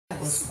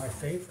was my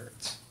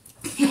favorite.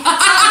 Again.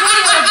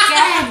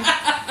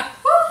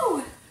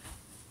 Woo!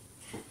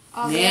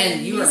 Oh,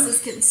 man, you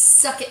can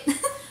suck it.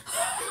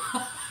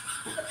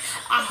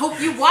 I hope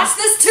you watch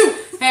this too.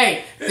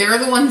 Hey, they're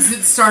the ones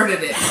that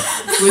started it.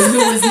 With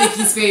who was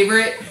Nikki's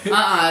favorite? Ain't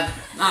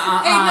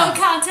no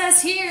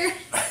contest here.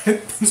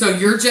 So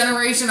your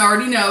generation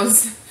already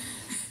knows.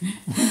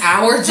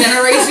 Our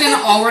generation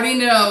already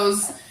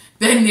knows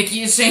that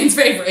Nikki is Shane's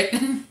favorite.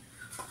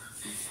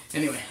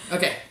 Anyway,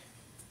 okay.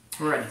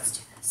 We're ready. Let's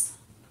do this.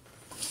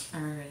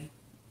 Alright.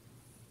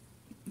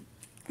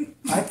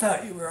 I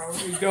thought you were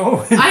already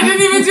going. I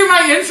didn't even do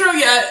my intro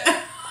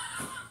yet.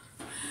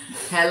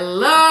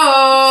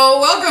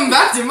 Hello, welcome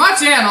back to my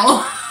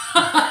channel.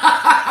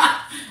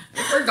 I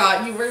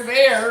forgot you were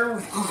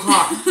there.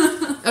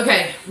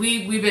 Okay,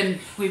 we've been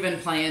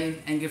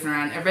playing and goofing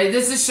around. Everybody,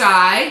 this is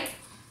Chey.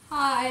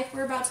 Hi,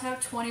 we're about to have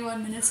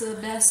 21 minutes of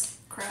the best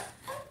crap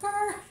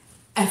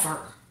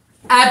ever.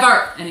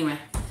 Anyway,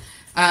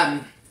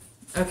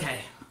 okay.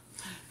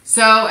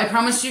 So I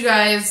promised you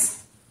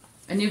guys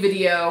a new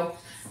video.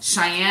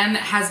 Cheyenne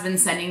has been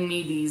sending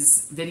me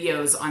these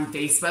videos on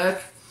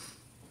Facebook.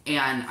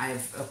 And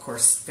I've, of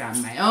course,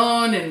 found my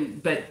own,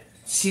 but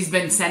she's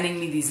been sending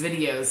me these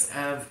videos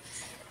of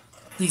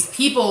these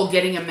people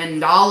getting a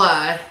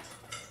mandala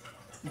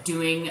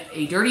doing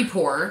a dirty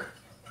pour.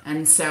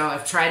 And so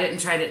I've tried it,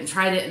 and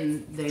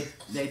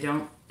they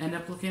don't end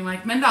up looking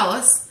like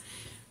mandalas.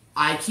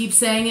 I keep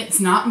saying it's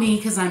not me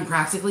because I'm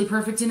practically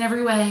perfect in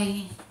every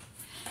way.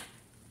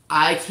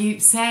 I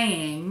keep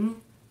saying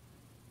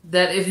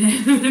that it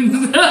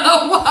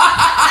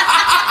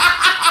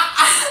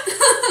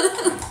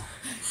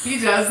He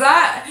does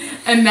that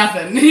and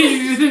nothing.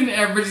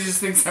 Everybody just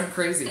thinks I'm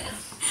crazy.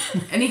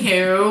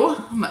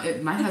 Anywho,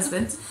 my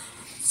husband.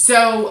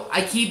 So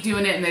I keep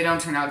doing it and they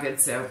don't turn out good.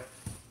 So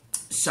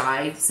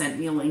Chey sent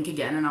me a link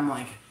again and I'm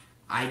like,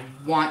 I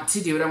want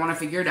to do it. I want to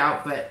figure it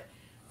out, but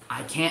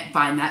I can't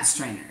find that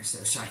strainer.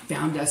 So Chey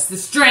found us the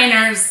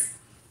strainers.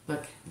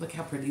 Look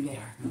how pretty they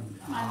are.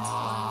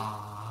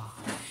 Aww.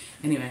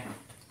 Anyway.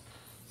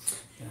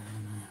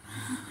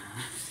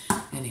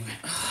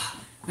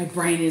 My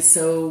brain is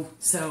so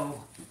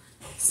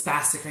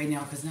spastic right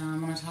now because now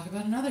I'm going to talk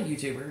about another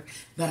YouTuber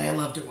that I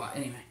love to watch.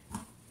 Anyway.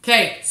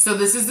 Okay, so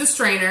this is the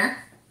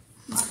strainer.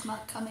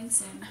 MaMaT coming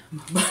soon.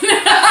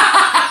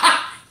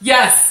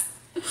 Yes.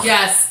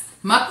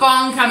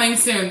 Mukbang coming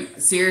soon.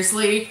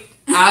 Seriously.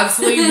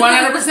 Absolutely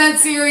 100%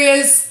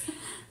 serious.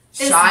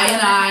 Chey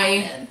and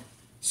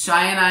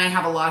I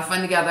have a lot of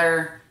fun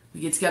together.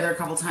 We get together a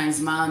couple times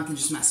a month and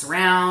just mess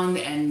around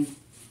and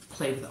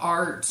play with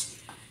art.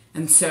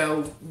 And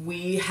so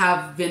we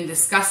have been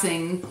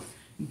discussing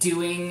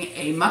doing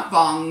a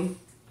mukbang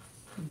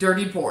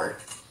dirty pour.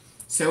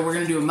 So we're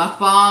going to do a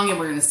mukbang and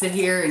we're going to sit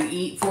here and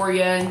eat for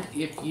you. And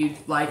if you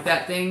like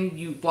that thing,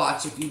 you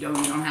watch. If you don't,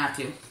 you don't have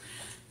to.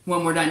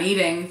 When we're done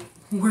eating,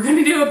 we're going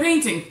to do a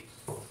painting.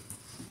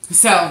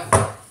 So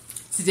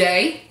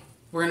today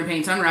we're going to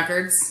paint on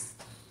records.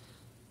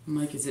 I'm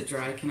like, is it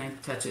dry? Can I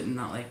touch it and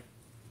not like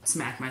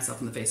smack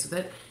myself in the face with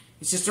it?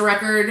 It's just a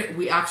record.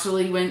 We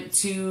actually went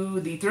to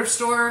the thrift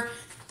store.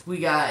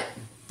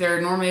 They're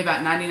normally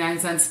about 99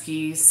 cents a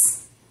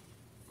piece.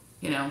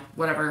 You know,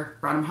 whatever.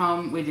 Brought them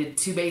home. We did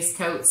 2 base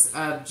coats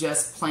of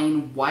just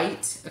plain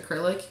white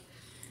acrylic.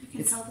 You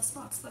can tell the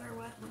spots that are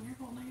wet when you're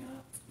holding it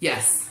up.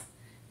 Yes.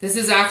 This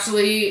is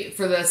actually,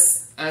 for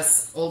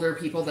us older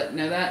people that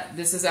know that,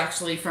 this is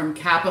actually from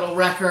Capitol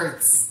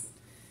Records.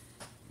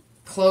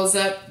 Close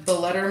up the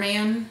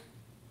Letterman.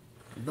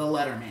 The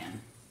Letterman.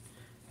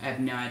 I have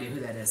no idea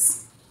who that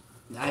is.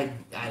 I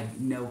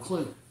have no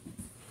clue.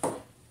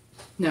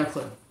 No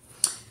clue.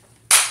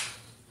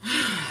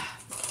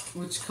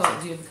 Which color?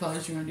 Do you have the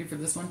colors you want to do for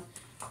this one?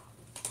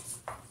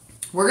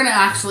 We're going to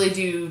actually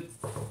do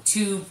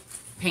 2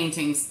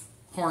 paintings,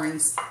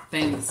 horns,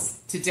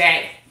 things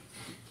today.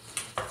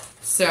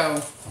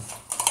 So,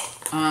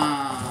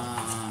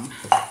 I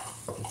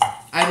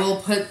will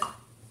put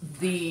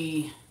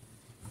the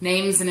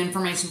names and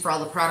information for all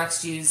the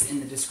products used in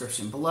the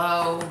description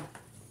below.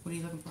 What are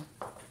you looking for?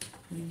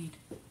 What do you need?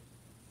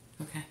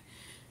 Okay.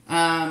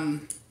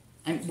 And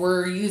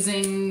we're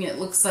using, it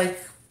looks like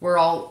we're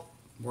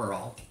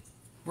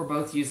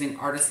both using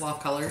Artist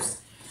Loft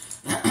colors.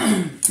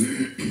 Gonna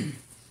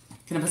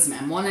put some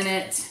M1 in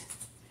it.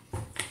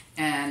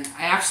 And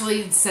I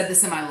actually said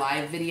this in my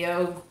live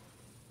video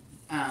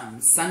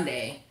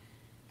Sunday.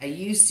 I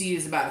used to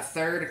use about a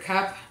third a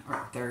cup,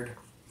 or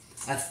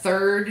a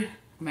third.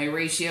 My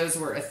ratios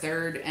were a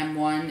third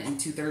M1 and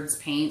 2/3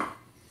 paint.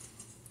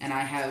 And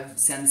I have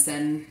since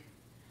then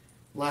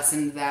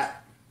lessened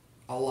that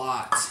a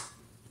lot.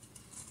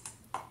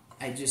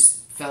 I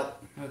just felt,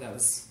 oh, that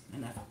was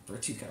enough for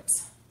 2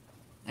 cups.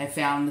 I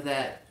found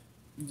that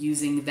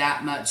using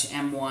that much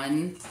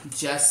M1,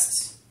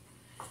 just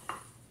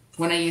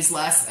when I use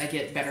less, I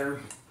get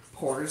better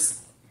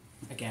pours.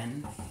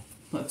 Again,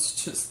 let's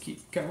just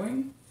keep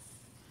going.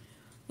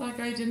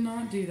 Like I did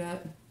not do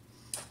that.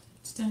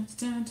 Dun,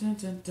 dun, dun,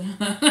 dun, dun.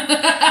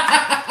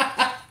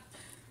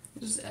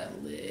 Just add a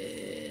little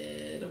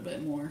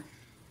bit more.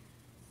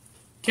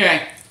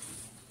 Okay.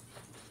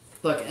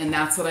 Look, and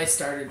that's what I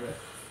started with.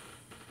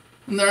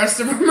 And the rest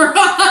of them are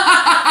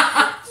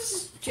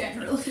Just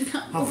generally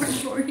not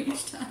overboard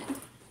each time.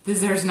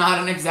 because there's not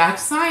an exact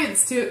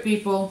science to it,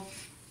 people.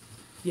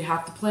 You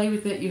have to play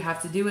with it. You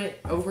have to do it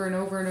over and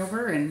over and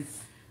over and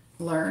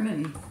learn.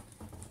 And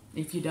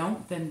if you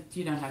don't, then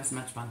you don't have as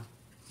much fun.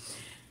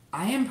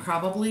 I am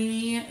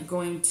probably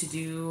going to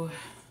do,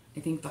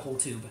 I think, the whole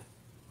tube.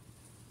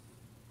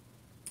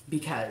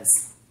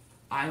 Because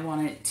I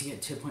want it to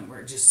get to a point where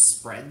it just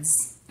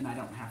spreads and I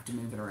don't have to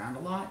move it around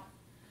a lot.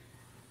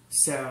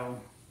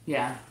 So,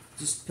 yeah,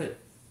 just put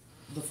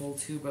the full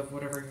tube of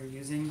whatever you're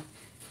using.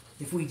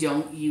 If we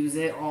don't use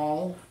it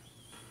all,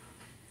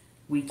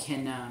 we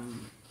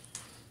can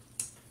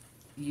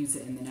use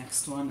it in the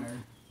next one, or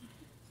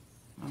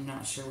I'm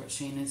not sure what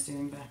Shane is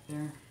doing back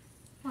there.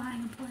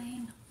 Flying a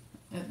plane.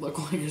 It looked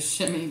like a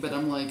shimmy, but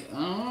I'm like, I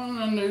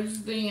don't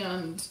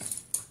understand.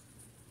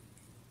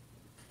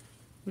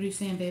 What are you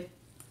saying, babe?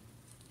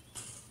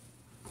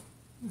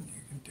 You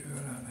can do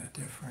it on a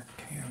different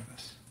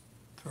canvas.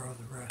 Throw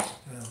the rest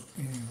of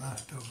any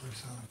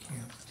leftovers on the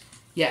canvas.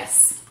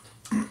 Yes.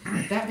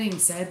 That being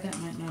said, that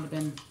might not have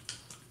been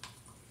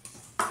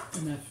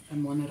enough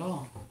M1 at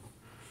all.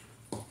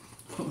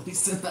 At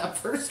least in that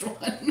first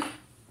one.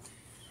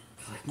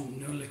 Like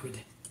no liquid.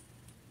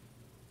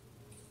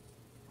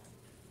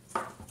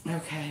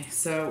 Okay,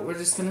 so we're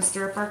just gonna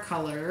stir up our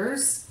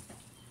colors.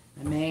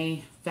 I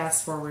may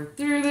fast forward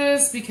through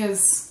this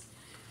because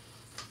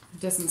it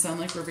doesn't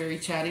sound like we're very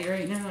chatty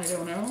right now. I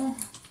don't know.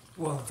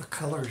 Well, the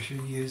colors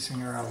you're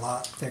using are a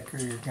lot thicker.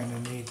 You're going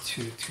to need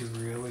to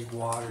really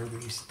water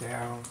these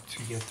down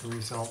to get the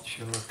results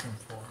you're looking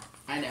for.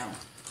 I know.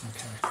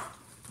 Okay.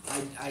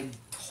 I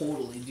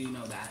totally do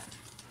know that.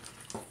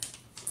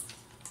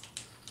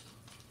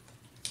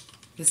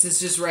 This is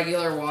just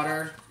regular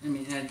water. I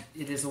mean,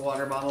 it is a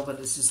water bottle, but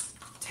it's just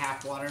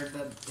tap water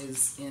that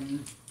is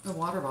in a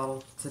water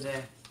bottle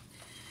today.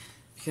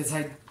 Because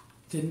I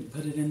didn't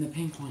put it in the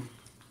pink one.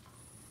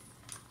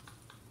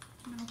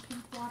 No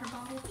pink water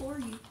bottle for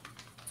you.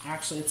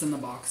 Actually, it's in the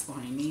box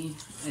behind me.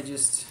 I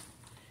just,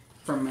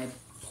 from my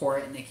pour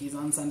at Nikki's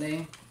on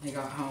Sunday, I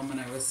got home and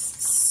I was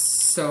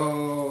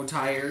so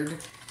tired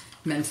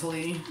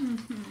mentally.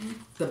 Mm-hmm.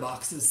 The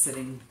box is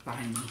sitting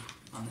behind me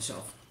on the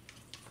shelf,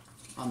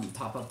 on the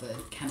top of the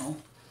kennel.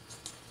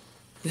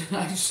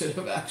 I should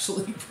have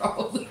actually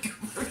probably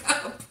covered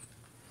up.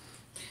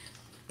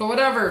 But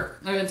whatever,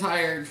 I've been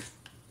tired.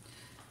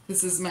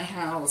 This is my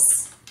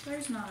house.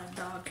 There's not a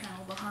dog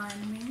kennel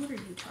behind me. What are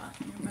you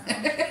talking about?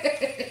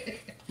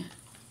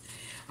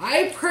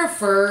 I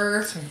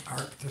prefer... It's an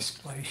art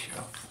display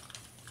shelf.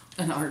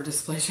 An art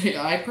display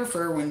shelf. I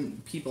prefer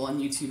when people on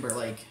YouTube are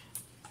like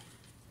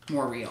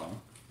more real.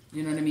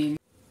 You know what I mean?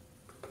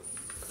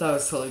 That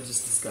was totally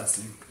just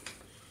disgusting.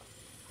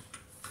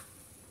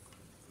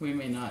 We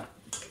may not...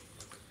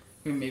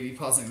 We may be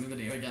pausing the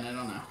video again. I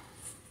don't know.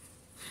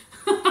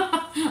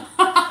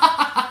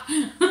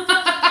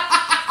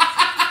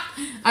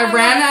 I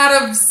ran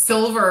out of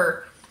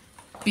silver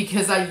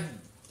because I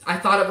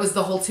thought it was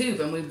the whole tube,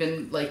 and we've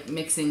been like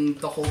mixing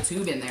the whole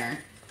tube in there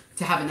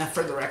to have enough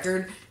for the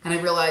record, and I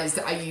realized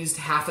I used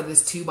half of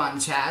this tube on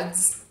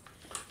Chad's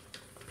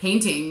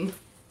painting,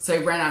 so I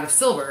ran out of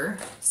silver.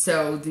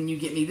 So then you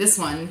get me this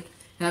one,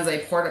 and as I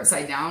pour it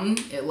upside down,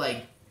 it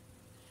like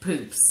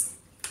poops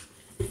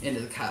into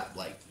the cup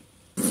like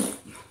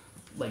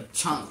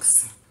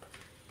chunks.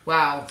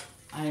 Wow,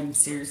 I'm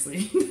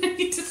seriously I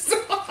need to stop.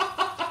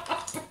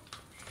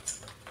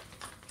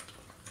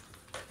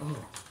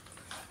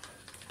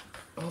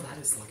 Oh, that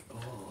is like,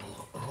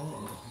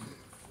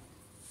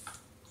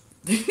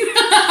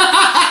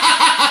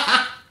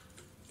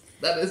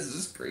 that is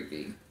just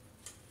creepy.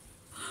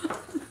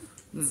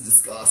 This is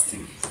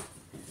disgusting.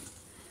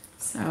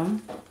 So,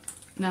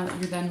 now that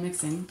you're done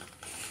mixing,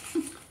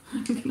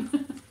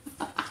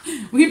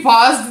 we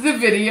paused the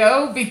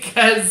video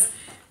because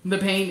the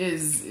paint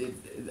is,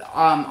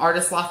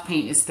 Artist Loft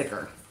paint is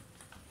thicker.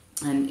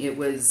 And it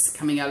was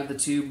coming out of the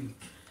tube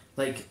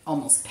like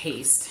almost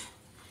paste.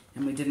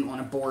 And we didn't want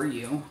to bore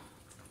you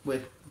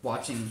with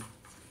watching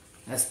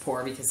us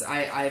pour because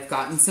I've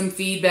gotten some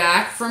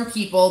feedback from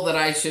people that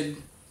I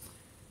should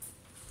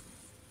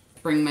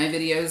bring my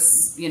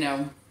videos, you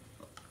know,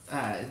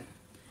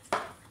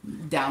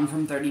 down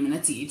from 30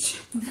 minutes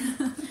each.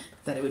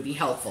 That it would be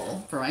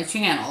helpful for my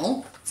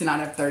channel to not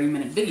have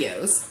 30-minute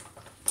videos.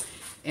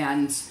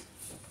 And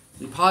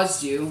we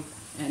paused you,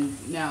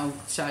 and now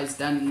Chey's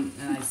done,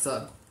 and I still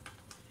have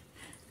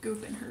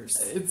Goop in hers.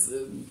 It's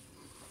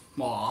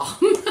aw.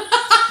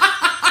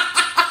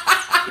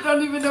 I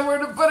don't even know where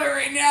to put it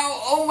right now.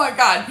 Oh my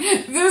god,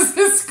 this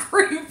is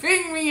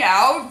creeping me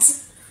out.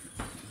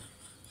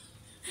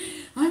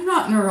 I'm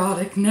not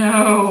neurotic.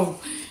 No,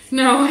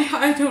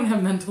 I don't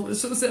have mental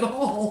issues at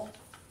all.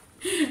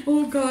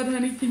 Oh god,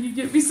 honey, can you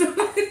get me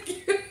something?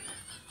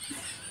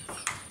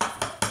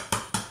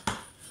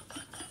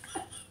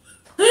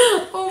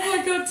 Oh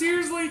my god,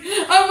 seriously,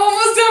 I'm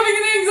almost having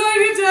an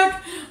anxiety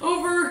attack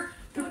over.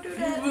 Don't do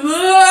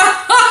that.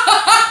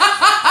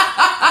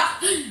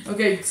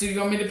 Okay, so you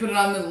want me to put it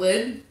on the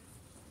lid?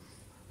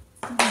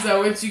 Is that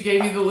what you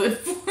gave me the lid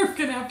for? I'm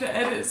gonna have to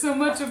edit so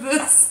much of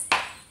this.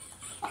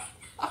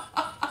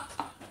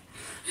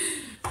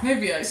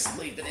 Maybe I should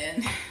leave it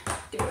in.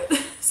 Do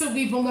it. So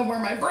people know where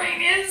my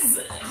brain is.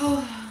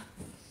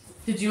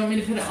 Did you want me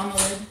to put it on the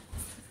lid?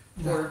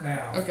 Not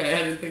now. Okay,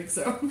 I didn't think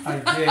so. I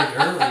did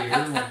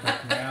earlier,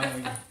 but now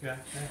we got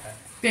that.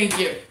 Thank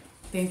you.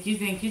 Thank you,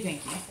 thank you,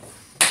 thank you.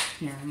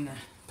 Here, I'm gonna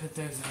put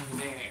those over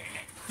there.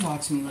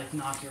 Watch me like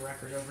knock your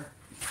record over.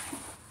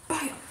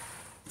 Bam.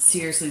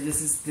 Seriously,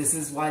 this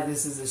is why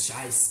this is a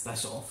Chey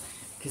special.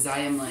 Because I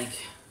am like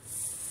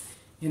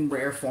in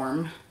rare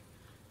form.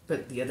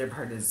 But the other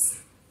part is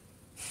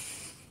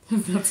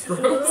that's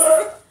gross.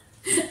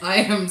 I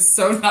am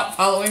so not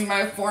following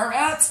my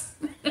format.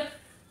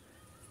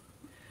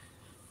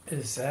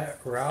 Is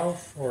that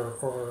Ralph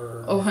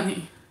or? Oh,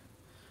 honey.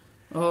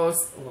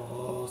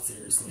 Oh,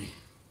 seriously.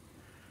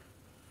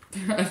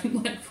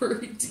 I'm like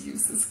worried to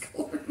use this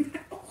color now.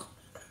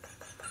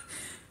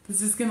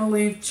 This is gonna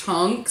leave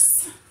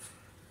chunks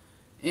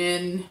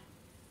in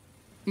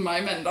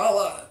my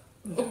mandala.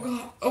 Oh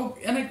god. Oh,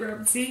 and I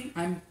grabbed. See,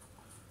 I'm.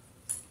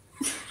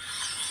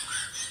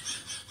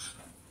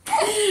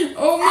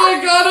 Oh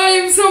my god, I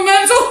am so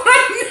mental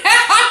right now.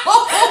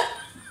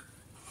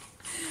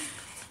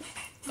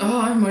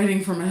 Oh, I'm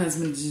waiting for my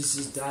husband to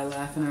just die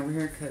laughing over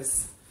here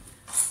because.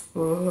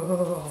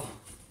 Oh.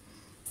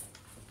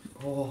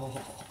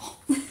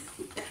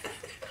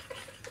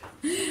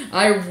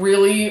 I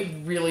really,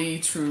 really,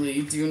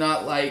 truly do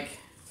not like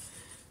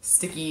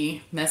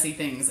sticky, messy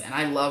things. And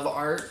I love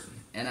art.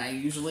 And I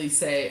usually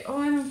say, oh,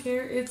 I don't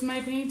care. It's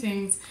my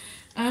paintings.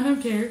 I don't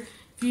care.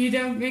 If you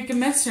don't make a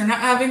mess, you're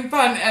not having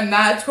fun. And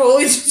that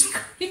totally just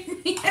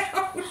creeped me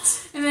out.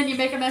 And then you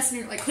make a mess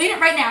and you're like, clean it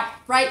right now.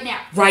 Right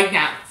now. Right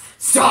now.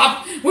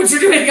 Stop what you're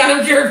doing. I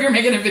don't care if you're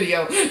making a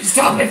video.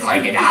 Stop it.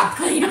 Clean it up.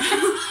 Clean it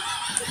up.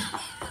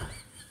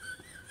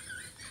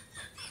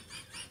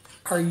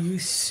 Are you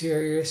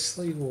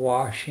seriously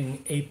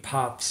washing a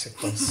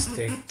popsicle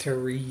stick to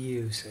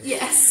reuse it?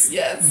 Yes.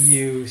 Yes.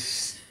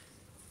 Use.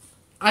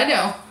 I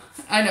know.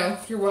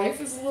 Your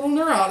wife is a little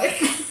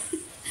neurotic.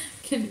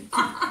 Can you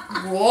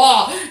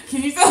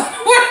go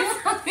away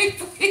from me,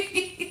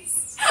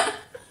 please?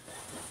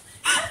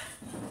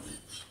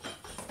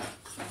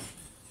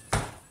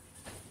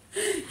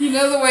 You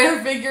know the way I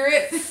figure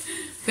it?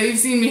 They've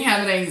seen me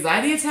have an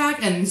anxiety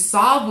attack and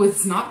sob with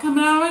snot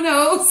coming out of my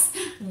nose.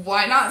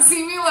 Why not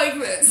see me like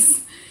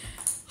this?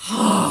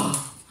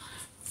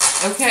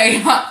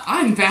 Okay,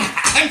 I'm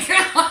back.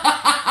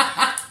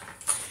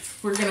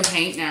 We're gonna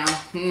paint now.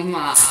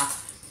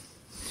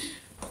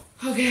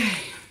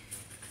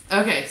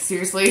 Okay,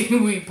 seriously,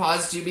 we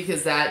paused you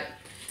because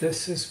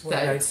This is what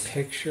I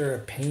picture a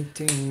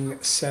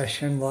painting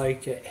session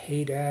like at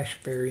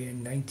Haight-Ashbury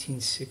in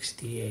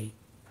 1968.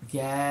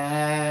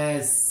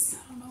 Yes. I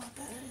don't know what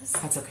that is.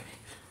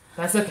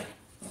 That's okay.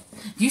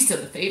 You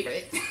still the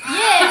favorite.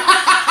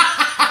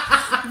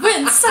 Yeah!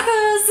 Win,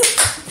 suckers!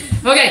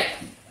 Okay.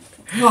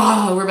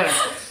 Oh, we're better.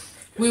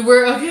 We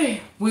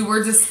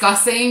were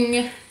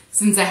discussing,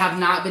 since I have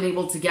not been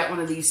able to get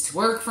one of these to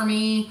work for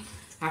me,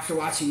 after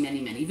watching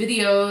many, many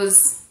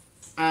videos,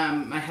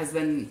 my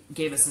husband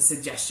gave us a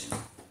suggestion.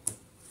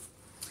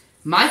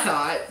 My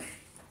thought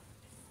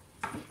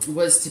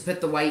was to put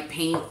the white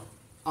paint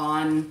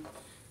on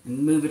and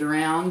move it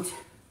around.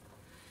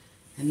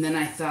 And then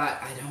I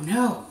thought, I don't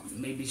know,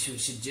 maybe we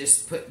should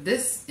just put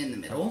this in the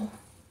middle,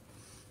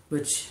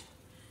 which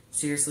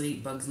seriously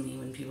bugs me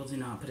when people do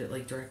not put it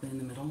like directly in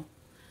the middle.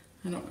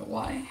 I don't know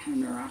why.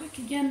 I'm neurotic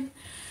again.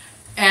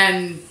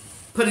 And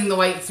putting the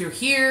white through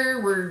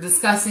here, we're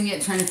discussing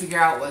it, trying to figure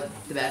out what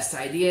the best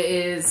idea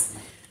is.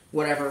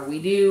 Whatever we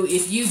do,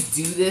 if you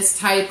do this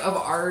type of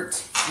art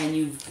and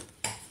you've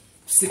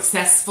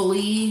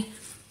successfully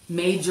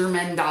made your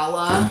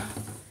mandala,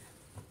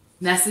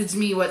 message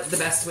me what the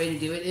best way to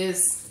do it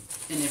is.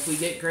 And if we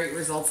get great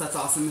results, that's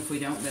awesome. If we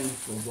don't, then,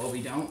 well,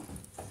 we don't.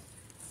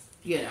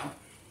 You know.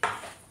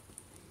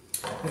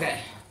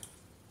 Okay.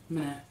 I'm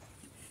going to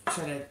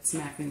try to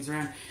smack things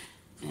around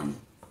and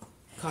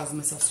cause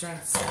myself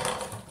stress.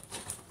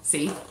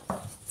 See?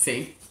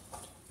 See?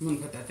 I'm going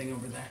to put that thing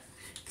over there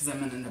because I'm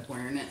going to end up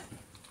wearing it.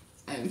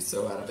 I'm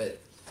so out of it.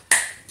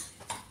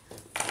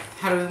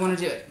 How do we want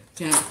to do it?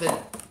 Do you know the...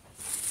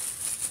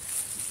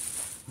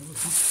 Ooh,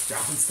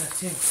 dropping stuff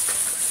too.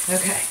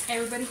 Okay.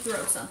 Everybody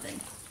throw something.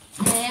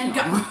 And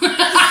go.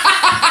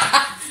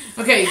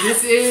 Okay,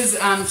 this is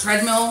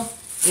treadmill.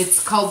 It's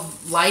called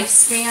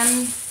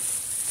Lifespan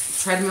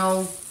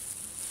Treadmill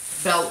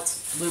Belt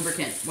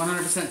Lubricant.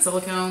 100%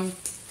 silicone.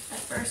 At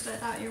first I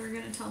thought you were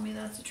going to tell me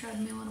that's a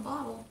treadmill in a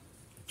bottle.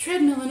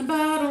 Treadmill in a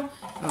bottle.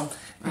 Oh,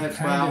 It well,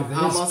 kind of is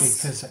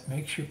almost. because it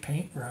makes your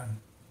paint run.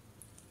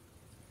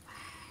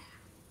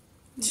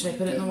 Should I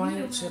put it in the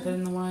white? Should I put it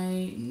in the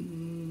white?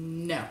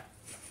 No.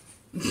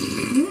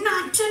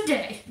 Not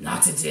today.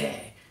 Not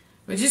today.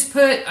 But just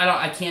put,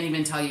 I can't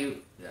even tell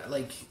you,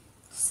 like,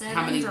 7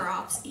 how many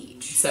drops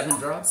each. 7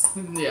 drops?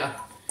 Yeah.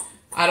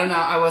 I don't know.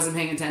 I wasn't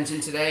paying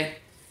attention today.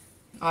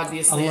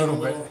 Obviously, A little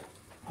bit.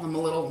 I'm a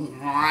little,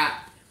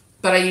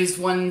 but I used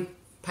one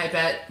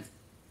pipette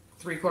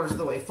 3/4 of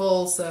the way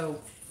full,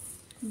 so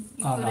You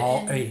On put all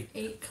it in 8.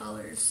 8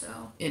 colors,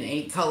 so. in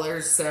 8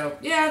 colors. So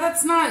yeah,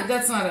 that's not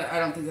I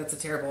don't think that's a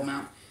terrible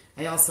amount.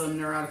 I also am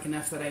neurotic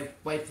enough that I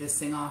wipe this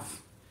thing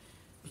off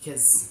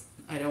because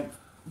I don't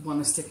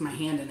want to stick my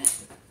hand in it.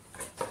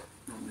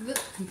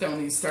 Don't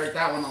need to start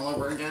that one all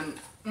over again.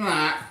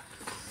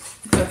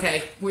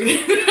 Okay,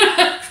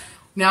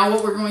 now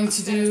what we're going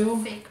to do?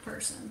 That's a fake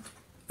person.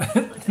 I'd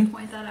like to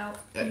point that out.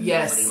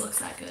 Yes. Nobody looks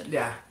that good.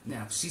 Yeah,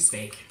 no, she's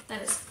fake.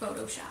 That is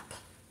Photoshop.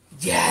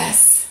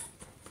 Yes.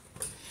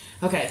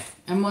 Okay,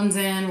 M1's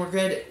in. We're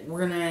good.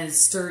 We're gonna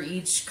stir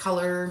each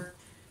color.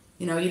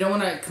 You know, you don't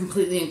want to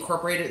completely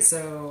incorporate it,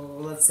 so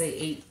let's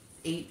say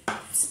eight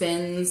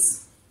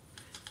spins.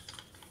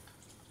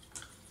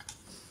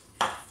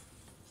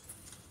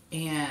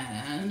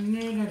 And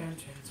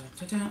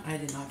I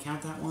did not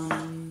count that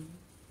one.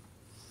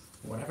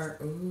 Whatever.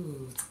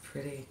 Ooh, it's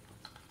pretty.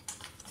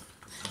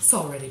 It's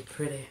already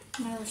pretty.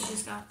 Now that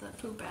she's got the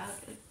poop out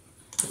of it.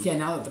 Yeah,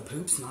 now that the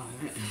poop's not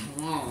in it.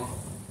 Oh.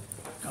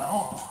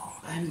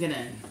 I'm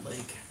gonna,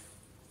 like,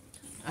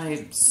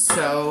 I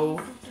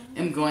so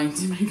am going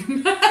to make a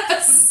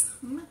mess.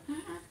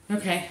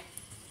 Okay.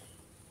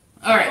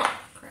 Alright.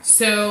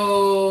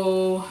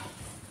 So,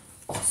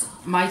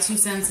 my 2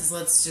 cents is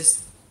let's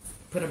just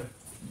put a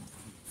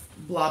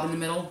blob in the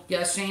middle.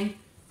 Yes, Shane?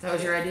 That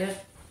was your idea?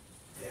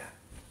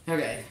 Yeah.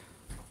 Okay.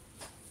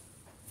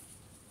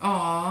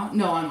 Aw,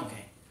 no, I'm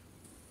okay.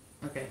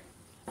 Okay.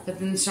 But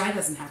then Chey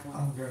doesn't have one.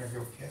 I'm gonna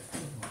go get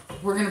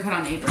one. We're gonna put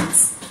on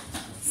aprons,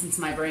 since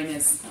my brain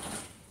is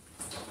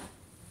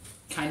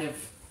kind of...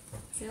 I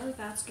feel like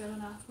that's good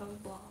enough of a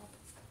blob.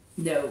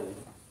 No.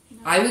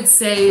 I would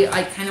say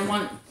I kind of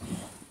want...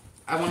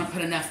 I want to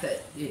put enough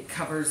that it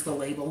covers the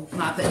label.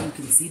 Not that you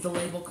can see the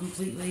label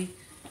completely.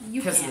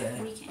 You Because can't. of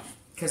the- We can't.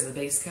 Because of the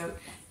base coat.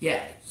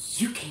 Yeah,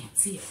 you can't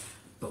see it,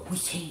 but we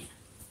can.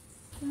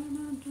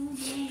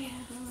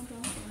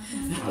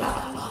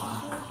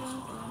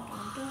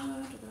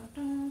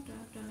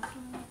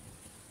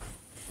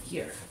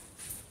 Here.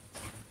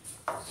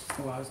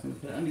 Oh, I was going to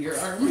put it under your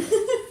arm.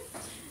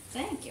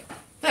 Thank you.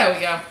 There we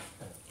go.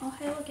 Oh,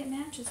 hey, look, it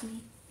matches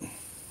me.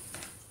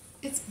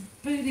 It's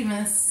booty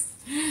mess.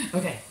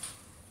 Okay.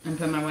 I'm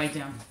putting my white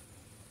down.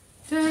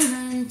 Dun,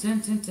 dun, dun,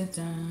 dun, dun,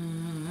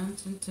 dun,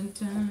 dun, dun,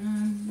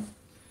 dun.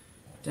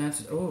 Dun,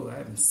 dun. Oh,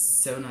 I'm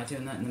so not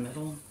doing that in the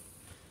middle.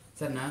 Is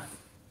that enough?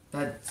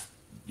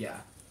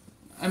 Yeah.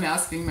 I'm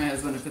asking my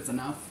husband if it's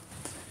enough.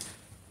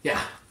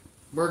 Yeah.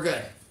 We're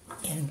good.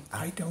 And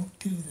I don't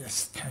do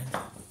this kind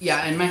of.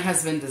 Yeah, and my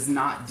husband does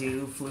not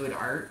do fluid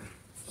art.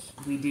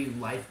 We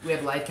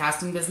have live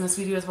casting business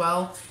we do as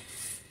well.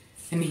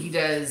 And he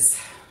does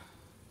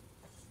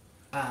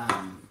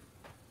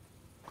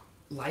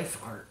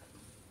life art.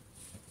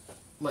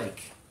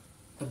 Like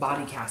a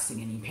body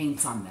casting, and he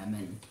paints on them,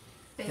 and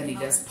then he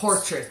does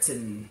portraits,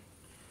 and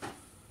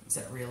is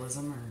that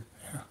realism or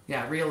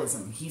yeah,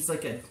 realism. He's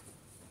like I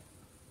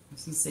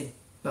was gonna say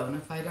bona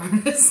fide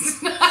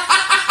artist.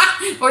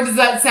 Or does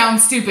that sound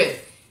stupid?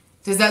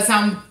 Does that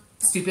sound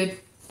stupid?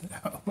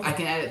 No. I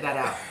can edit that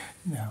out.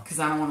 No. Because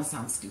I don't want to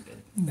sound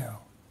stupid. No.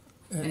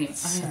 Anyway,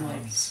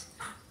 Sounds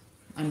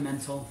I'm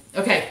mental.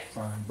 Okay,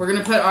 fine. we're going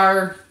to put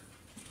our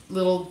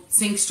little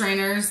sink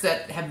strainers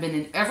that have been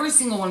in every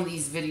single one of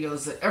these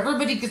videos that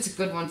everybody gets a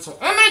good one, so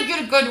I'm going to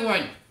get a good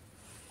one.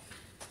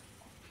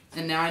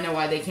 And now I know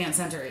why they can't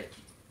center it.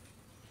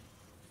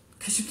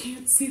 Because you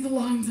can't see the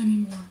lines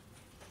anymore.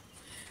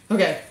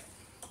 Okay.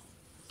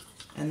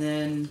 And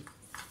then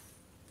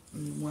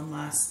one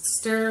last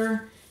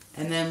stir.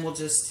 And then we'll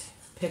just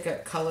pick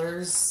up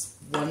colors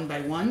one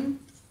by one.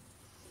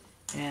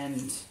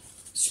 And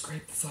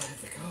scrape the side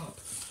of the cup.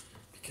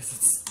 Because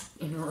it's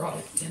a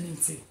neurotic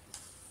tendency.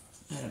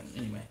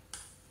 Anyway.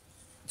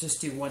 Just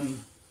do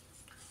one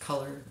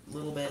color a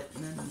little bit.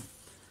 And then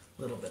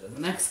a little bit of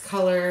the next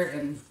color.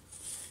 And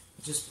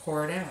just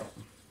pour it out.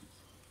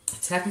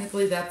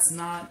 Technically that's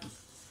not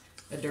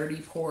a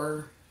dirty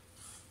pour.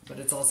 But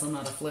it's also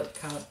not a flip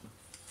cup.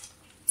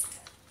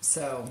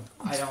 So,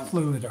 I don't...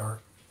 Fluid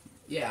art.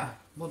 Yeah,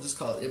 we'll just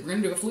call it... We're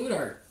going to do a fluid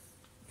art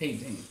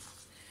painting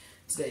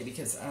today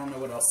because I don't know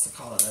what else to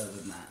call it other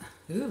than that.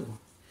 Ooh.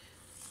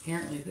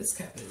 Apparently this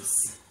cup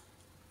is...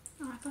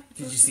 Oh, I thought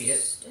Did you see it?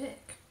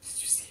 Stick.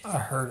 Did you see it? I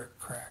heard it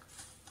crack.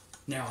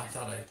 No, I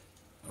thought I...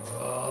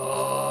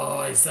 Oh,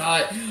 I saw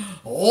it.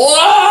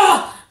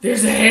 Oh!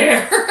 There's a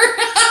hair!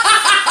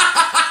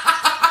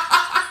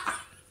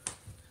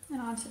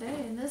 And on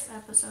today, in this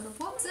episode of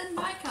What's in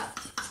My Cup?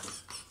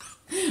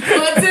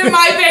 What's in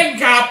my big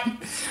cup?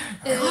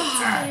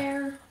 It's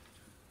hair.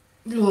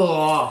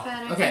 Oh, But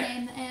I okay. can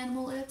name the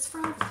animal it's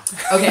from.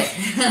 Okay.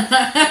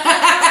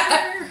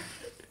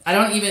 I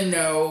don't even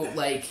know,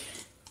 like,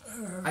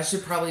 I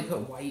should probably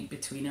put white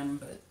between them,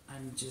 but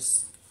I'm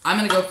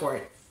going to go for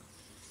it.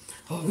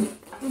 Oh.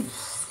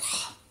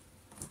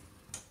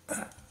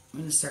 I'm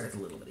going to start with a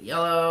little bit of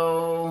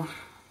yellow.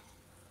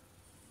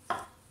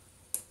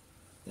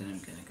 Then I'm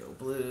going to go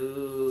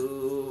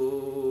blue.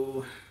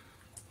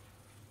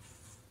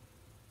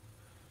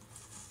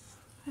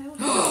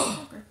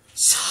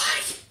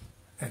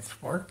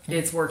 working.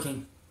 It's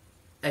working.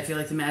 I feel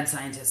like the mad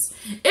scientist.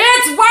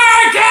 It's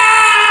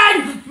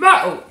working!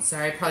 Oh,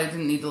 sorry. I probably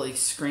didn't need to, like,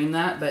 scream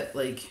that, but,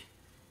 like,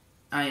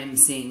 I am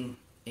seeing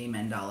a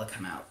mandala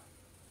come out.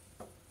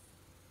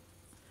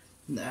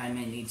 I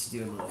may need to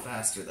do it a little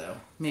faster, though.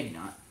 Maybe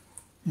not.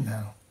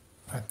 No.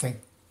 I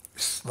think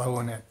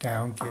slowing it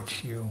down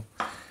gets you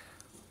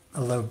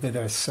a little bit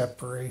of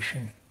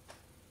separation.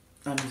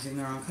 I'm using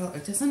the wrong color.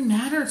 It doesn't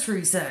matter,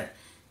 Teresa. It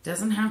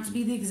doesn't have to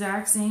be the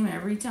exact same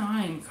every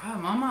time.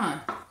 God,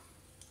 Mama.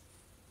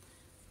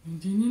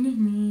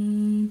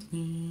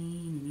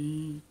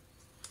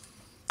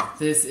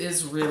 This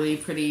is really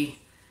pretty.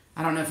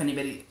 I don't know if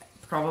anybody,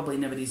 probably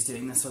nobody's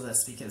doing this with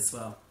us because,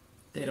 well,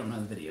 they don't know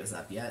the video's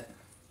up yet.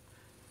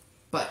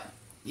 But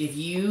if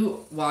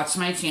you watch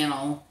my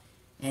channel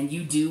and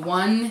you do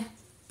one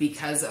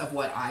because of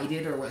what I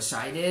did or what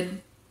Chey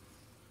did,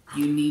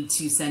 you need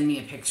to send me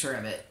a picture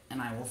of it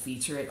and I will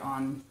feature it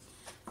on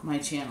my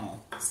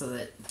channel so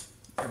that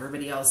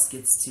everybody else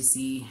gets to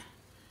see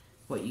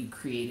what you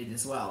created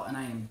as well. And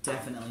I am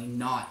definitely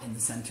not in the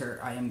center.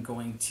 I am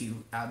going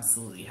to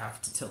absolutely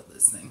have to tilt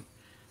this thing.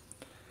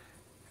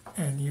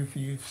 And you've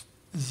used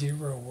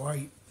 0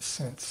 white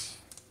since...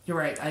 You're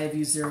right, I have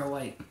used 0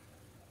 white.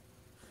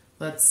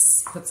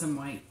 Let's put some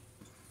white.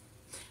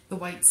 The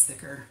white's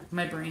thicker.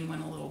 My brain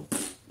went a little...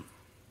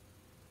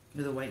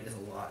 The white is a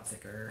lot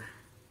thicker.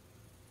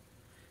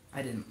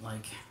 I didn't,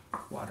 like,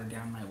 water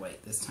down my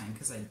white this time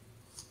because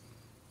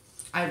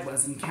I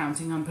wasn't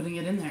counting on putting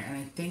it in there. And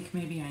I think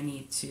maybe I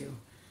need to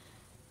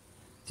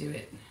do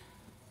it.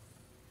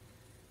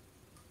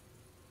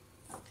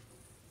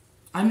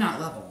 I'm not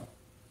level.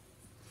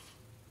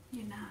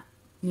 You're not.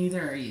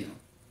 Neither are you.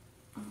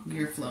 Okay.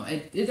 You're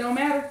flowing. It don't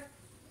matter.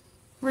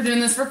 We're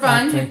doing this for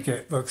fun. I think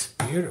it looks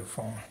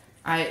beautiful.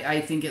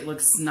 I think it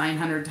looks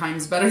 900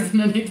 times better than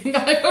anything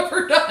I've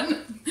ever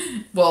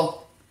done.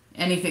 Well,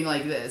 anything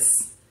like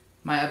this.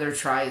 My other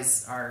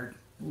tries are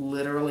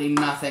literally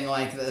nothing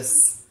like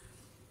this.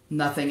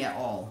 Nothing at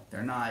all.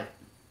 They're not.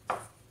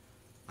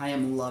 I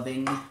am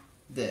loving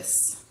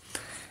this.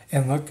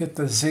 And look at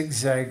the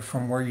zigzag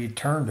from where you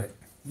turned it.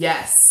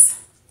 Yes.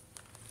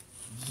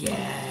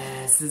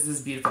 Yes. This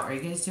is beautiful. Are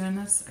you guys doing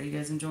this? Are you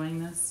guys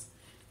enjoying this?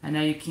 I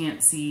know you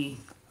can't see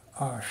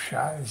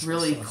Chey's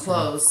really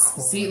close.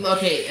 See,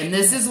 okay, and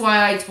this is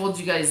why I told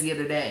you guys the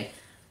other day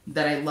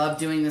that I love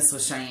doing this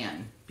with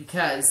Cheyenne.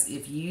 Because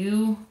if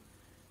you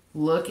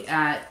look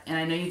at, and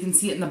I know you can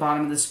see it in the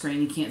bottom of the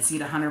screen, you can't see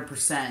it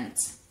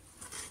 100%,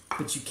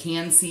 but you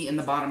can see in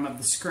the bottom of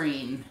the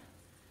screen,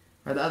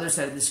 or the other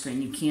side of the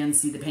screen, you can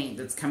see the paint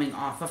that's coming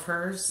off of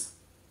hers.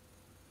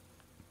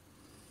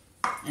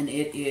 And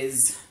it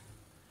is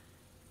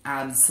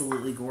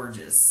absolutely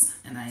gorgeous.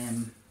 And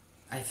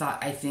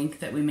I think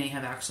that we may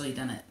have actually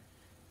done it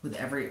with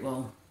every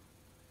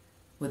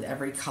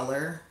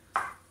color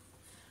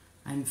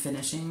I'm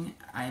finishing.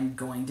 I'm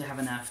going to have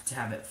enough to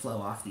have it flow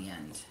off the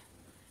end.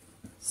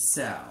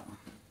 So,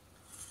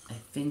 I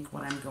think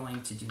what I'm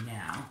going to do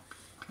now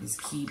is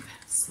keep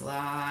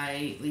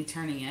slightly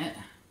turning it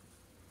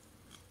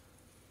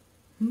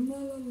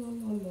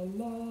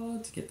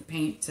to get the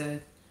paint to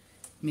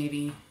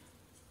maybe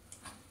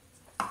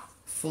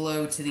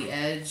flow to the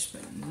edge,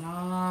 but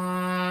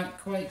not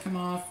quite come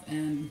off.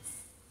 And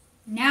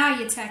now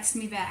you text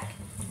me back.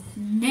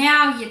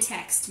 Now you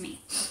text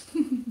me.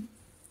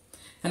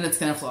 And it's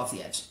going to flow off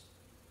the edge.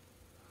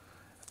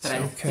 But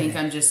I think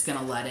I'm just going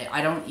to let it.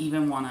 I don't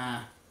even want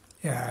to...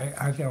 Yeah,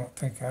 I don't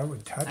think I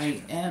would touch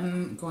it. I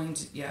am going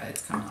to... Yeah,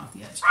 it's coming off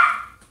the edge.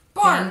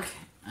 Bark!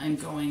 I'm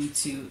going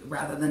to,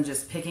 rather than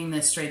just picking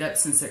this straight up,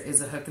 since there is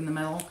a hook in the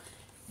middle,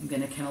 I'm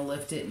going to kind of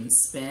lift it and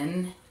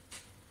spin.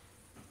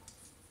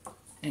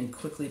 And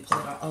quickly pull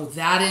it off. Oh,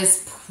 that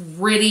is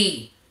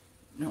pretty.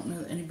 I don't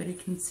know that anybody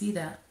can see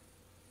that.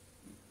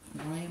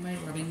 Why am I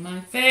rubbing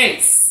my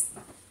face?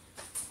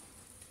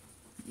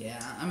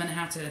 Yeah, I'm going to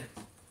have to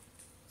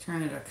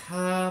turn it a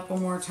couple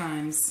more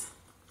times.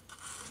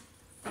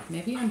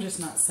 Maybe I'm just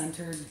not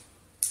centered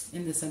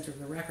in the center of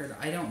the record.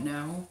 I don't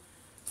know.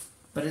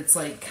 But it's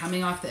like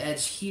coming off the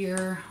edge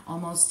here,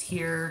 almost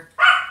here.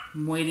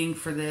 I'm waiting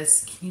for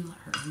this. Can you let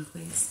her in,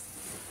 please?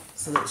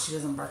 So that she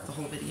doesn't bark the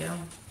whole video.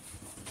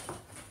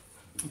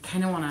 I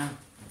kind of want to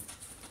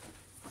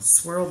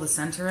swirl the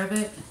center of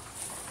it.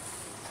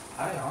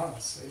 I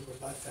honestly would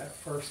let that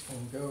first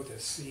one go to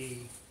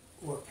see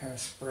what kind of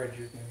spread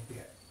you're going to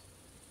get.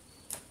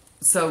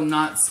 So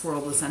not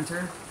swirl the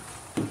center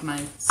with my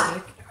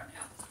stick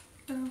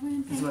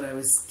is what I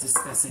was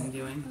discussing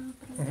doing.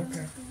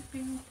 Okay.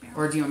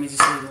 Or do you want me to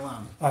just leave it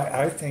alone?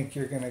 I think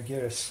you're going to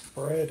get a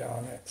spread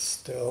on it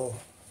still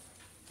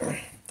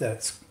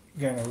that's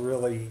going to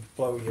really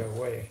blow you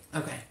away.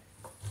 Okay.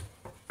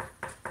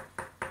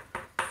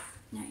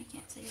 Now you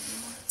can't see it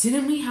anymore.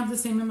 Didn't we have the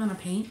same amount of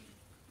paint?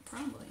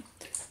 Probably.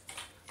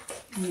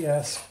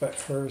 Yes, but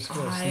hers was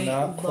I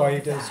not love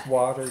quite as that.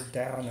 watered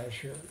down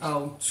as yours.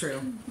 Oh,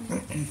 true.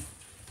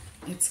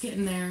 It's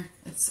getting there.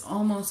 It's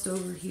almost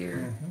over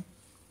here. Mm-hmm.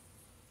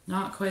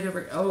 Not quite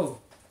over. Oh.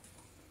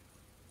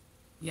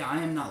 Yeah,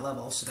 I am not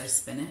level. Should I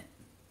spin it?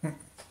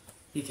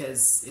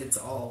 because it's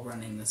all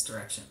running this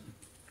direction.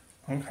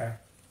 Okay.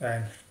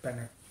 Then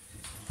better.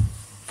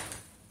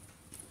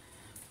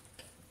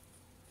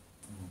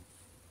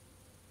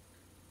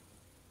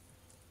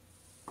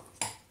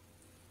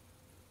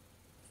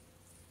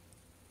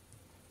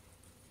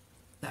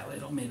 That way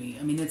it'll maybe,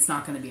 I mean, it's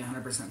not going to be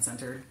 100%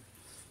 centered.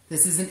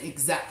 This isn't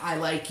exact. I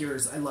like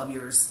yours. I love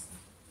yours.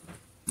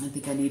 I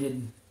think I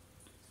needed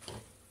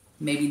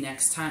maybe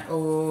next time.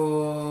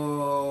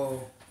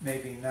 Oh.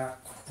 Maybe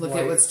not quite. Look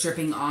at what's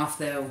dripping off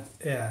though.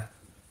 Yeah.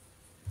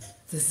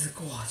 This is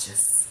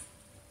gorgeous.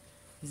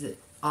 Is it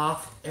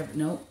off?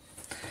 Nope.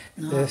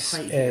 Not This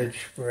quite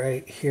edge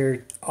right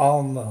here,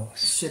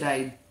 almost. Should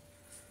I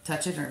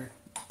touch it or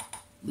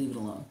leave it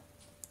alone?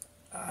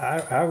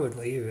 I would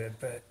leave it,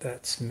 but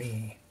that's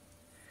me.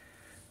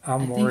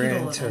 I'm I think more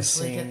it'll into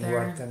eventually get seeing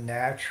there. what the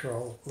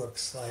natural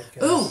looks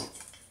like. Ooh!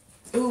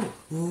 Ooh!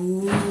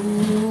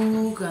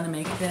 Ooh! Gonna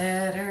make it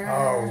better.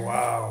 Oh,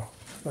 wow.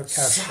 Look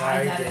how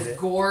Chey That did is it.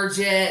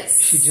 gorgeous.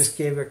 She just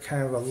gave it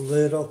kind of a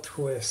little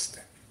twist.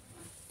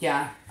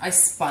 Yeah, I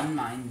spun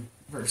mine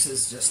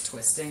versus just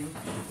twisting.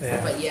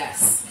 Yeah. But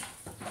yes.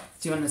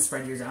 Do you want to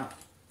spread yours out?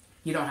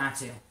 You don't have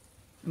to. I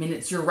mean,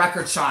 it's your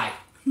record, Chey.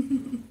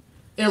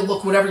 It'll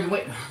look whatever you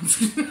wait.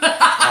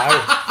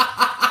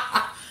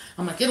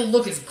 I'm like, it'll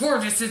look as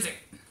gorgeous as it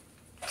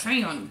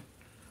can.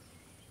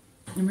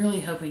 I'm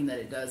really hoping that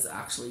it does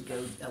actually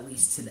go at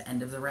least to the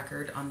end of the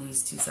record on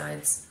these two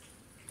sides.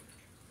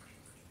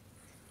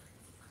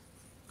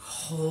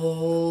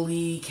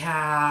 Holy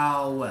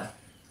cow.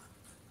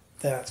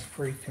 That's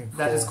freaking cool.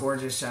 That is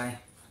gorgeous, Chey.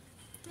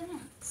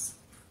 Thanks.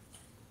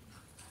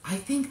 I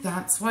think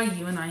that's why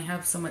you and I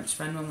have so much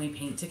fun when we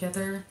paint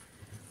together.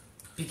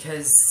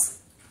 Because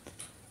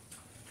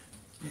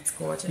it's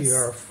gorgeous. You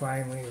are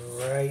finally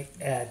right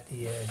at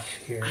the edge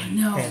here. I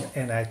know.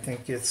 And I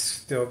think it's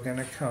still going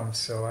to come,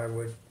 so I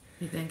would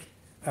You think?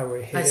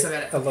 hit I still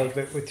got it it. a little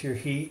Okay. bit with your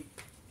heat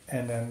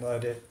and then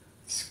let it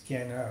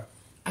skin up.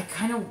 I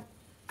kind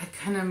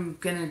of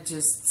gonna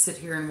just sit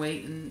here and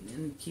wait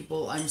and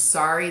people, I'm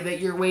sorry that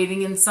you're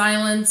waiting in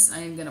silence. I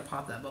am gonna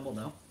pop that bubble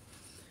though.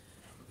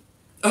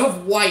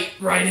 Of white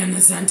right in the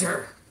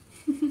center.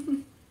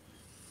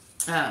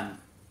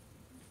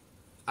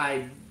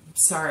 I'm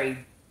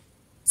sorry.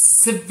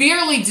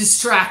 Severely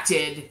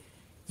distracted.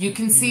 You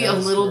can see a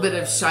little bit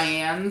of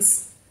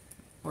Cheyenne's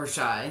or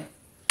Chey.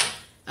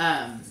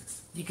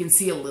 You can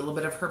see a little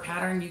bit of her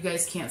pattern. You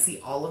guys can't see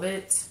all of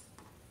it,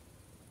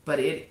 but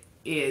it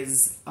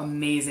is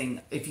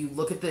amazing. If you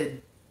look at the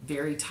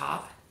very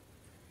top,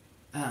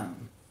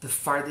 the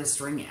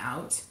farthest ring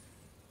out,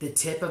 the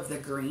tip of the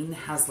green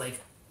has like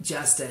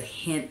just a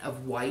hint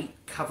of white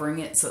covering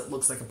it, so it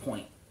looks like a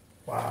point.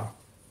 Wow.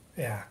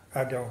 Yeah,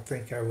 I don't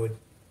think I would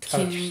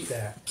touch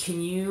that.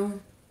 Can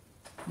you?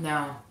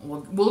 No,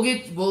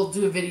 we'll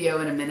do a video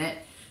in a minute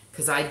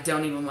because I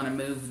don't even want to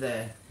move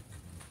the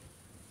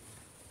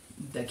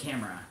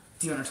camera.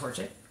 Do you want to torch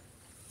it?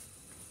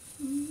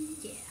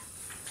 Yeah.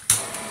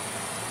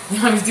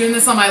 I was doing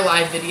this on my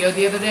live video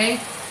the other day,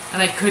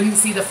 and I couldn't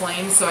see the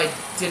flames, so I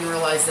didn't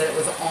realize that it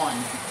was on.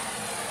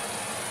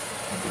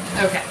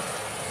 Okay.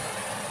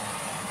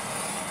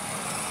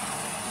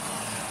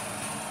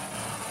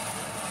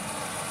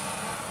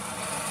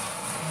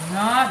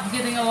 Not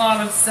getting a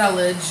lot of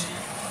sellage.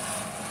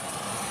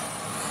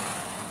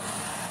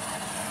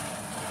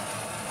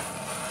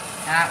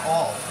 At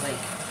all. Like,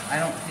 I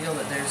don't feel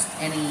that there's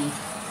any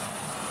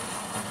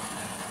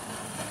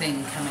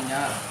thing coming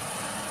up.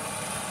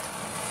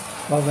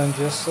 Well, then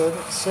just let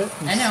it sit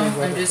and I know, see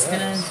what I'm just it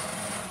gonna... does.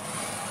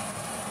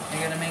 I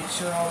gotta make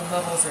sure all the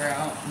bubbles are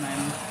out, and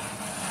I'm...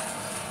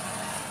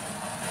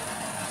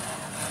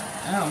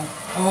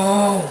 Oh.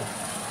 Oh!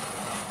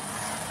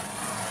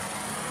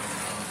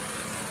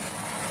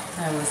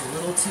 I was a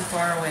little too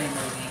far away,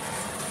 maybe.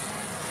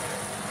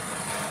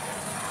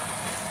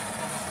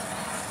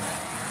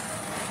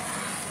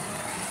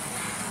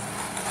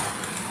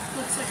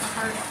 Looks like a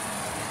heart.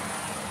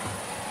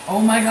 Oh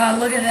my god,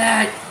 look at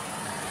that!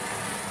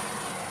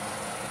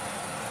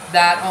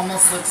 That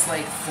almost looks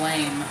like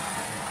flame.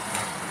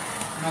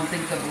 I don't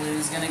think the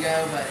blue's gonna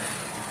go, but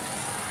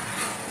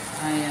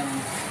I am...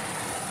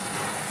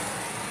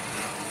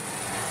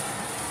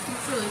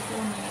 Looks really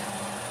cool in the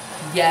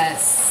yellow.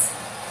 Yes!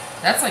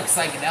 That's like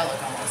psychedelic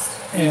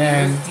almost.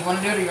 And Do you want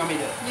to do it or you want me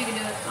to do it? You can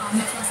do it.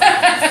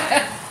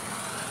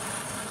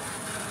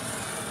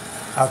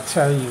 I'll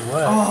tell you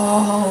what,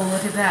 Oh,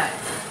 look at that.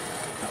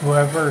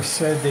 whoever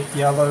said that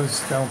yellows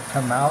don't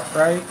come out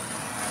right,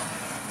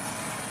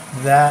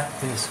 that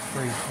is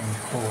freaking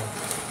cool.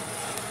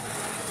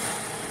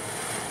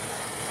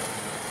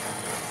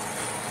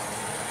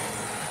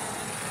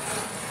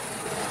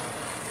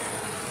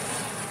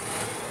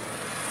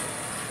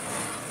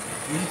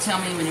 You tell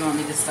me when you want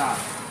me to stop.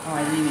 Oh,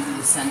 I didn't even do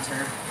the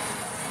center.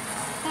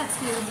 That's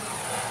good.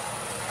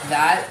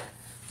 That,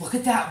 look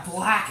at that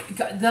black.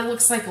 That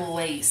looks like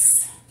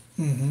lace.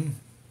 Mm-hmm.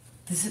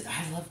 This is,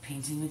 I love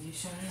painting with you,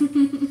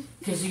 Chey.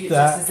 Because you get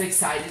That- just as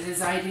excited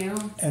as I do.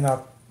 And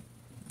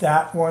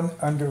that one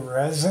under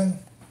resin,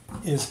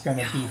 is going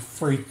to be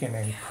freaking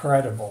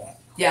incredible.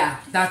 Yeah,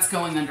 that's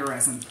going under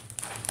resin.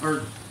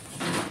 Or,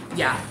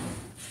 yeah.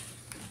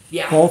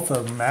 Yeah. Both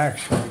of them,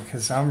 actually,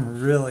 because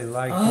I'm really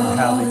liking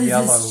how the this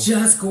yellow... is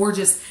just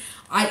gorgeous.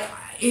 I'm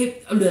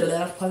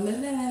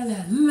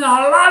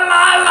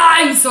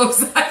so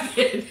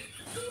excited.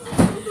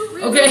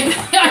 Okay,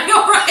 I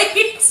know,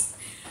 right?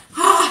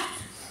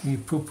 You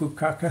poo-poo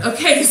caca?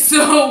 Okay,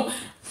 so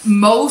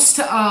most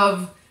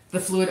of the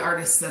fluid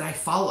artists that I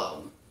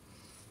follow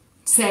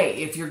say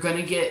if you're going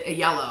to get a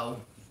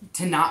yellow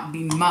to not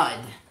be mud,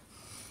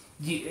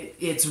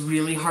 it's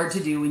really hard to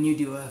do when you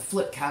do a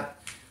flip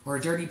cup or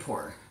a dirty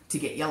pour to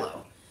get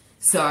yellow.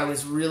 So I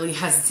was really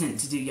hesitant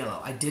to do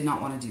yellow. I did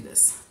not want to do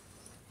this.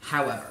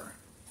 However,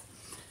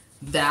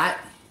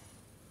 that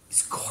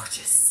is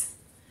gorgeous.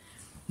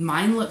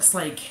 Mine looks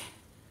like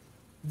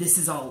this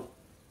is all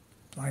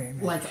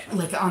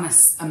like on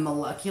a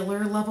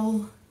molecular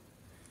level,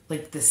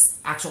 like this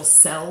actual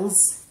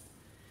cells.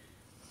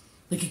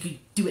 Like you could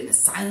do it in a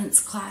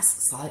silence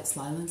class.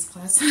 Silence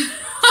class.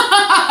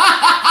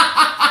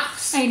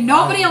 Ain't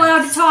nobody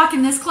allowed to talk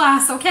in this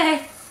class,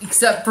 okay?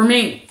 Except for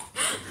me.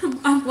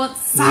 I want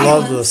silence.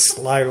 Love the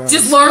silence.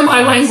 Just learn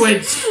my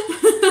language.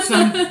 So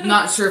I'm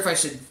not sure if I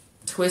should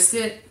twist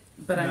it,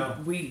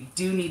 but we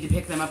do need to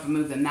pick them up and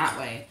move them that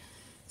way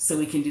so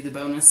we can do the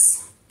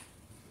bonus.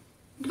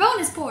 The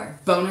bonus pour.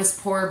 Bonus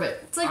pour, but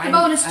it's like the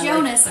bonus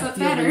Jonas, but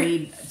better. I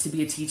need to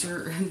be a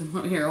teacher.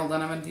 Here, hold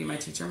on. I'm going to do my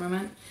teacher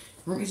moment.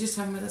 Weren't we just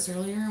talking about this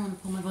earlier? I want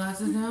to pull my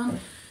glasses down.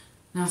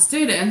 Now,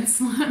 students,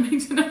 let me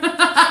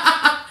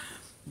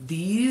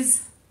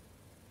these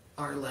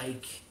are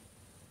like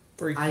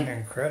freaking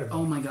incredible.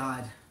 Oh my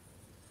god.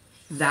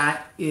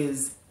 That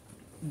is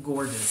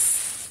gorgeous.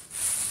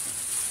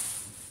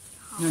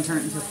 You want to turn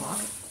it into a clock?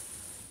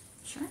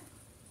 Sure.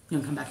 You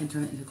want to come back and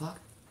turn it into a clock?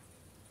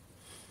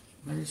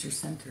 Where is your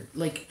center?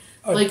 Like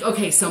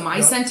okay, so my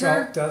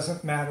center... It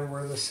doesn't matter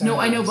where the center is.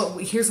 No, I know, but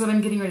here's what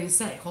I'm getting ready to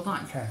say. Hold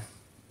on. Okay.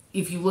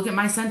 If you look at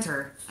my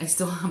center, I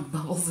still have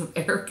bubbles of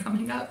air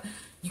coming up.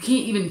 You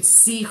can't even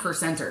see her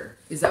center.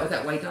 Is that what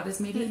that white dot is,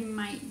 maybe? It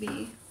might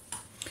be.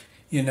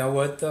 You know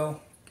what,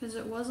 though? Because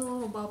it was a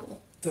little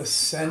bubble. The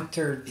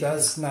center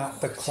does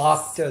not... The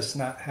clock does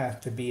not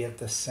have to be at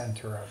the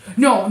center of it.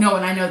 No, and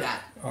I know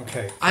that.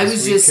 Okay. I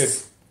was just... We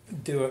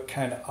could do it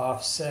kind of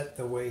offset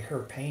the way her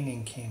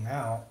painting came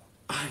out.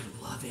 I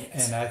love it.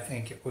 And I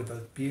think it would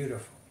look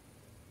beautiful.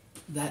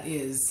 That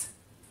is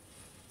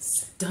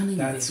stunning,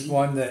 That's baby.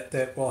 one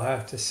that we'll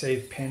have to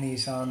save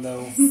pennies on,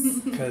 though,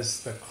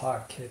 because the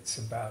clock kit's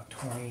about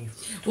 20.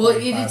 Well, it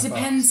depends.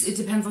 Bucks. It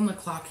depends on the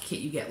clock kit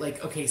you get.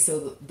 Like, okay,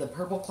 so the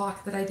purple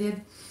clock that I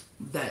did,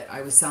 that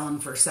I was selling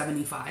for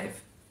 $75.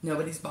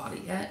 Nobody's bought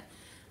it yet,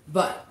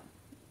 but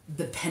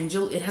the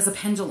it has a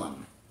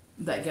pendulum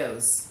that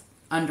goes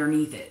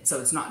underneath it,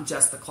 so it's not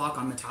just the clock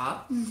on the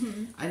top.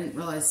 Mm-hmm. I didn't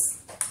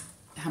realize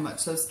how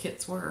much those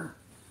kits were.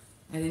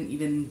 It didn't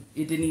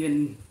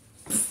even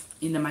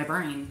into my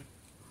brain.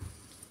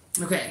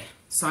 Okay,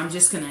 so I'm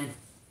just gonna,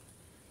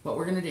 what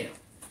we're gonna do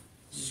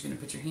is just gonna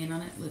put your hand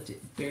on it, lift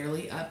it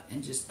barely up,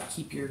 and just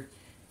keep your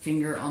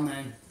finger on the,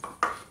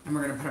 and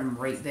we're gonna put them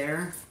right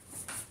there.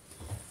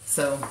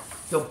 So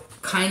you'll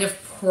kind of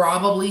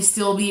probably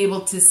still be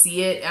able to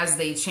see it as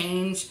they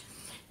change.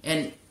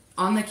 And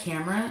on the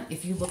camera,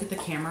 if you look at the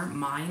camera,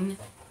 mine,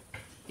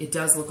 it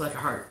does look like a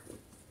heart.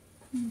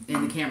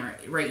 In the camera.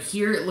 Right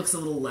here, it looks a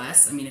little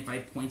less. I mean, if I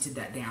pointed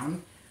that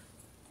down,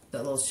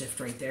 that little shift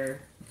right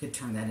there, you could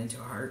turn that into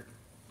a heart.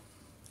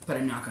 But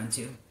I'm not going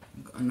to.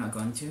 I'm not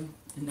going to.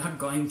 I'm not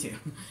going to.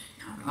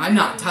 I'm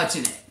not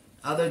touching it.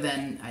 Other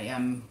than I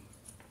am...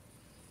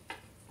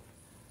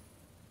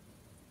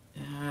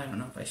 I don't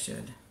know if I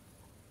should.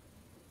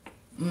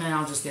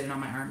 I'll just get it on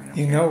my arm.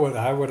 You know what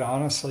I would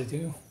honestly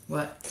do?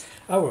 What?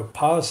 I would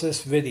pause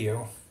this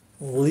video,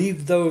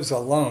 leave those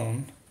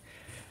alone,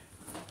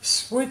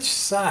 switch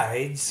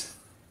sides,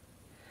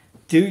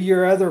 do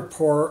your other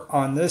pour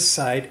on this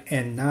side,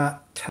 and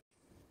not touch.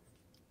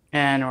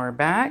 And we're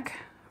back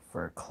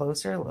for a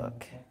closer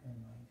look.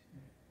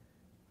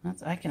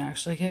 I can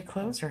actually get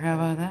closer. How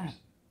about that?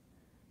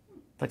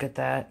 Look at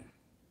that.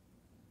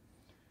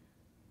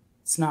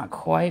 It's not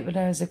quite what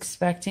I was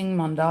expecting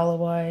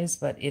mandala-wise,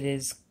 but it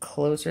is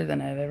closer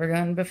than I've ever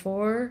gotten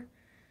before.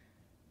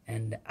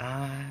 And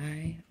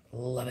I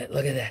love it.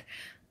 Look at that.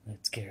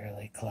 Let's get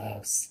really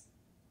close.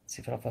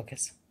 See if it'll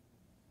focus.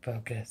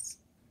 Focus.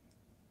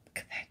 Look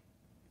at that.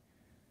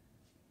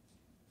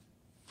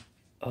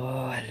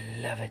 Oh, I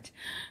love it.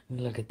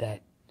 Look at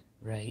that.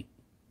 Right?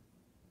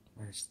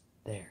 Where's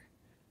there?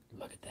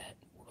 Look at that.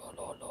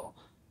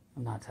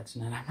 I'm not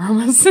touching it, I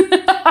promise.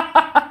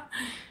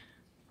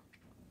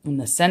 In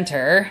the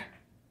center.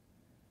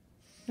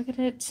 Look at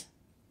it.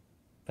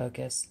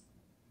 Focus.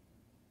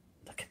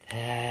 Look at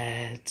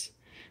that.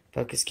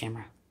 Focus,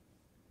 camera.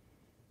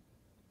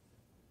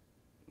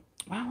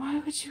 Wow, why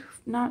would you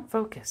not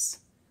focus?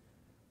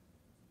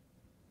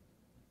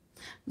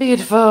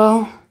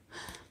 Beautiful.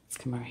 Let's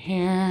come over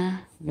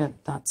here. We got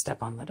not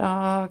step on the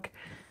dog.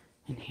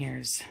 And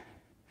here's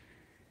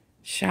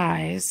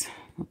Chey's.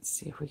 Let's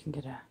see if we can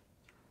get a...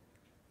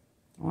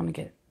 I want to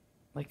get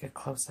like a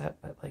close-up,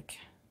 but like...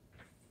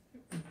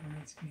 It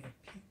reminds me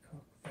of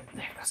peacock feather.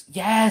 There it goes.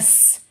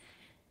 Yes!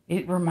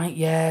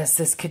 Yes,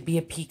 this could be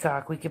a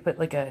peacock. We could put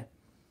like a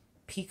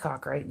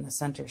peacock right in the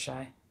center,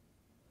 Chey.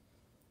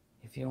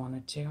 If you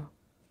wanted to.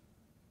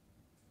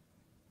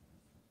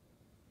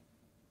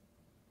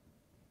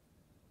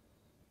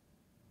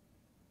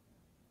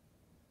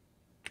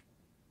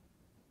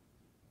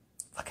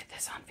 Look at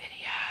this on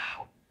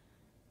video.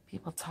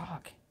 People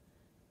talk.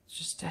 It's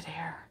just dead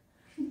air.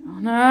 Oh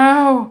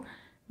no!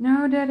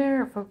 No dead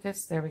air.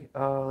 Focus. There we go.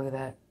 Oh, look at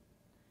that.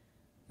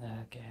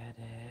 Look at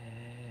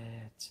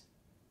it.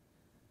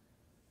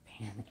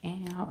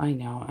 Pan out. I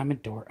know. I'm a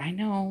dork. I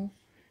know.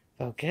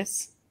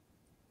 Focus.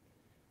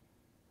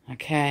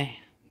 Okay.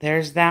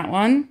 There's that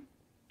one.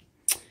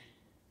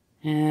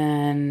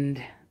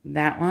 And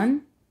that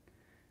one.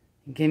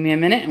 Give me a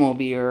minute and we'll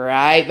be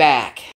right back.